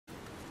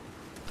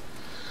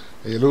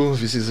Hello,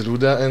 this is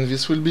Luda, and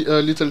this will be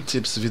a little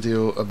tips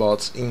video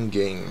about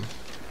in-game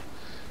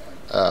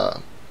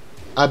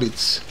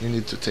habits you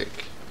need to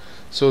take.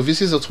 So this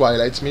is a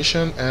Twilight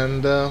mission,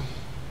 and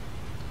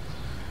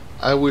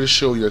I will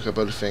show you a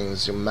couple of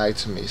things you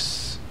might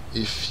miss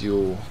if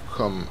you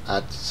come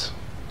at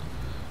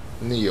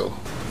Nioh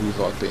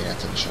without paying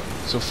attention.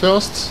 So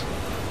first,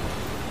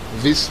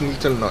 this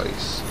little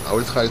noise. I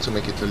will try to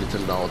make it a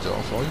little louder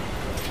for you.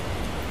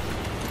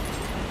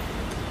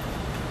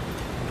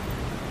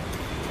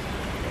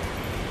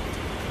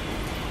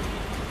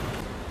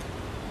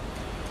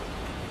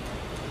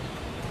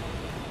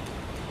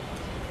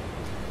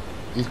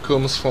 It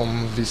comes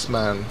from this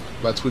man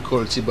that we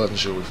call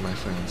T-Banjo with my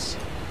friends.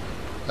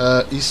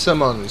 He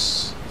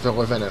summons the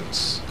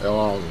revenants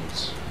around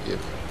him.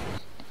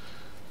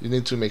 You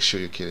need to make sure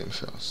you kill him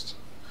first.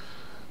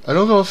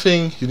 Another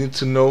thing you need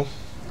to know,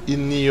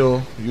 in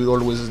Nioh you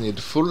always need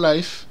full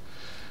life,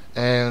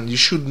 and you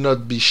should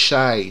not be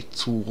shy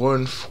to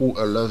run through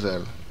a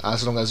level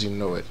as long as you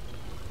know it.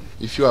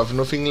 If you have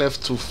nothing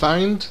left to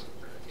find,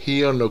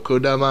 here no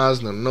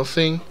kodamas, no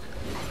nothing,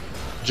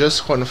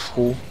 just run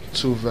through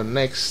to the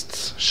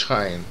next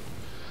shrine.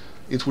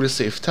 It will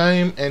save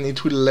time and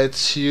it will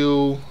let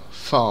you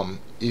farm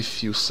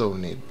if you so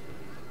need.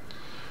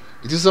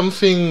 It is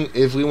something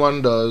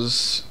everyone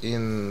does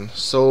in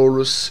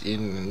Souls,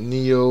 in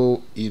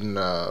Nioh, in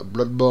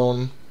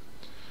Bloodborne.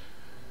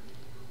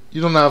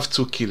 You don't have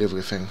to kill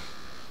everything.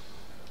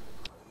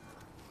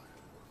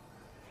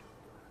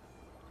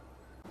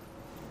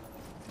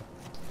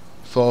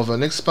 For the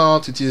next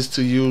part, it is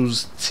to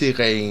use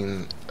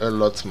terrain a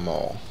lot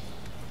more.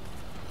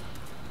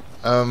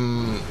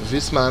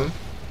 This man,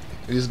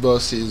 this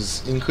boss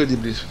is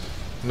incredibly,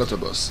 not a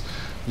boss,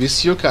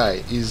 this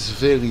yokai is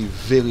very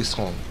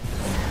strong.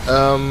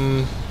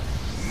 It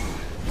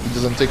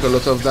doesn't take a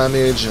lot of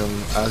damage,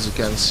 and as you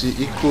can see,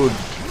 it could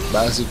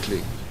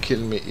basically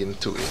kill me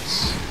into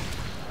it.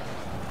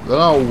 There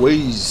are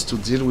ways to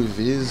deal with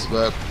this,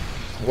 but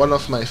one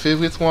of my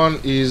favorite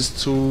one is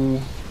to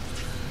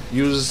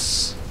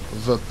use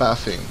the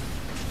pathing.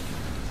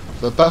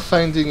 The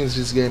pathfinding in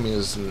this game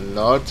is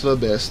not the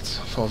best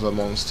for the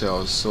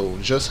monsters, so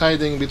just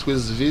hiding between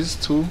these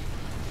two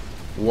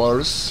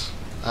walls,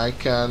 I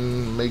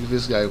can make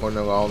this guy run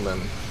around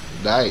and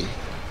die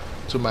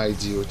to my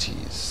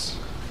DOTs.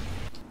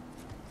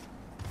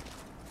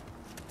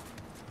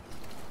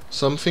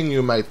 Something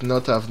you might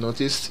not have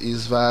noticed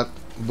is that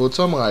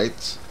bottom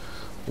right,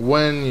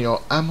 when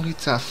your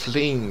Amrita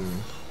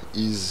flame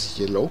is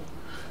yellow,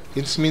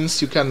 it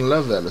means you can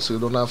level, so you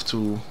don't have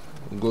to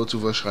go to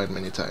the shrine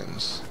many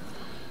times.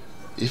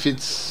 If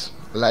it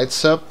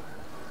lights up,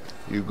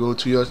 you go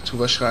to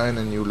the shrine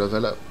and you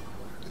level up.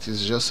 It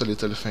is just a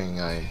little thing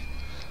I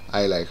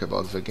like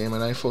about the game,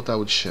 and I thought I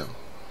would share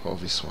for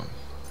this one.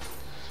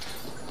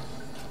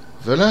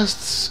 The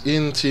last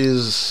hint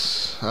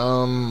is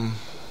a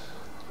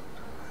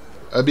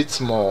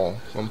bit more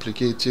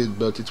complicated,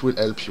 but it will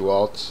help you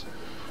out.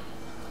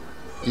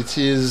 It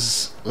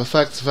is the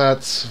fact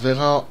that there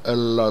are a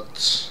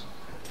lot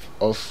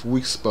of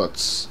weak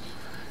spots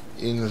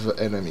in the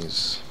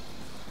enemies.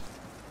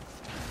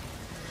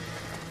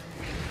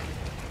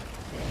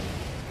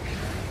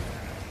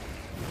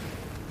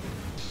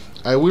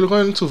 I will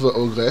run to the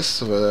Ogress,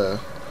 the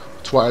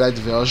Twilight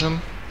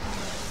version,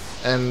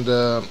 and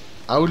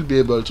I will be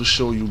able to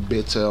show you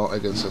better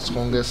against a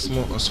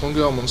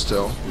stronger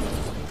monster.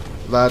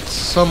 That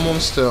some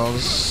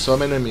monsters,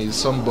 some enemies,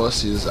 some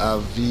bosses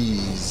have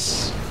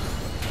these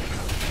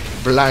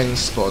blind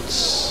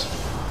spots.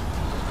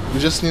 You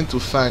just need to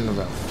find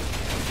them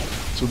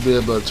to be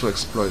able to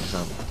exploit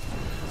them.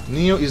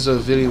 Nioh is a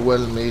very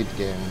well made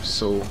game,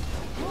 so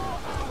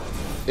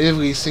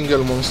every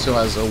single monster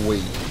has a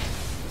way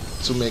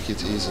to make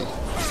it easy.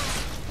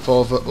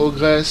 For the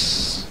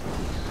Ogress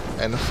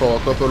and for a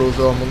couple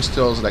other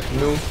monsters like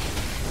Nioh,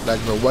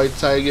 like the White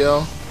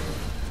Tiger,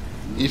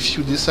 if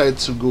you decide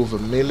to go the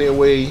melee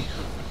way,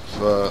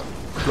 the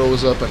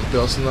close-up and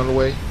personal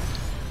way,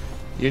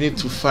 you need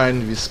to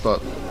find this spot.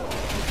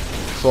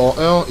 For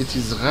her, it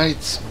is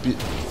right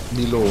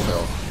below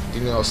her,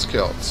 in her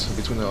skirt,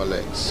 between her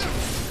legs.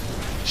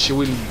 She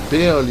will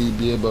barely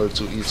be able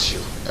to hit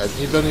you, and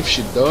even if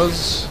she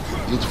does,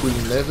 it will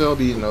never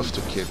be enough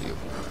to kill you.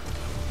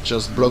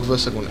 Just block the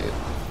second hit.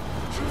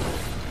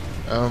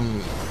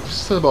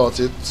 That's about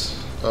it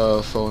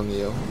for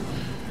Nioh.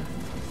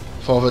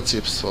 For the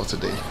tips for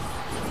today.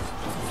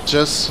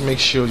 Just make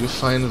sure you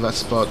find that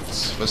spot,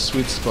 the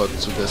sweet spot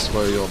to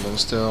destroy your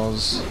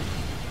monsters.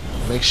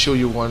 Make sure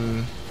you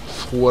run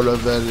through a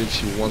level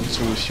if you want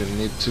to, if you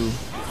need to.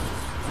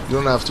 You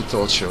don't have to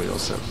torture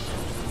yourself.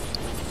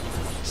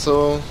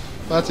 So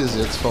that is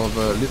it for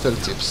the little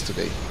tips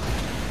today.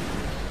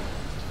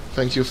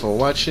 Thank you for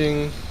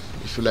watching.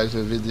 If you like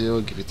the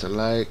video, give it a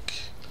like,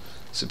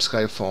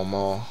 subscribe for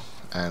more,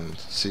 and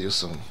see you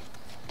soon.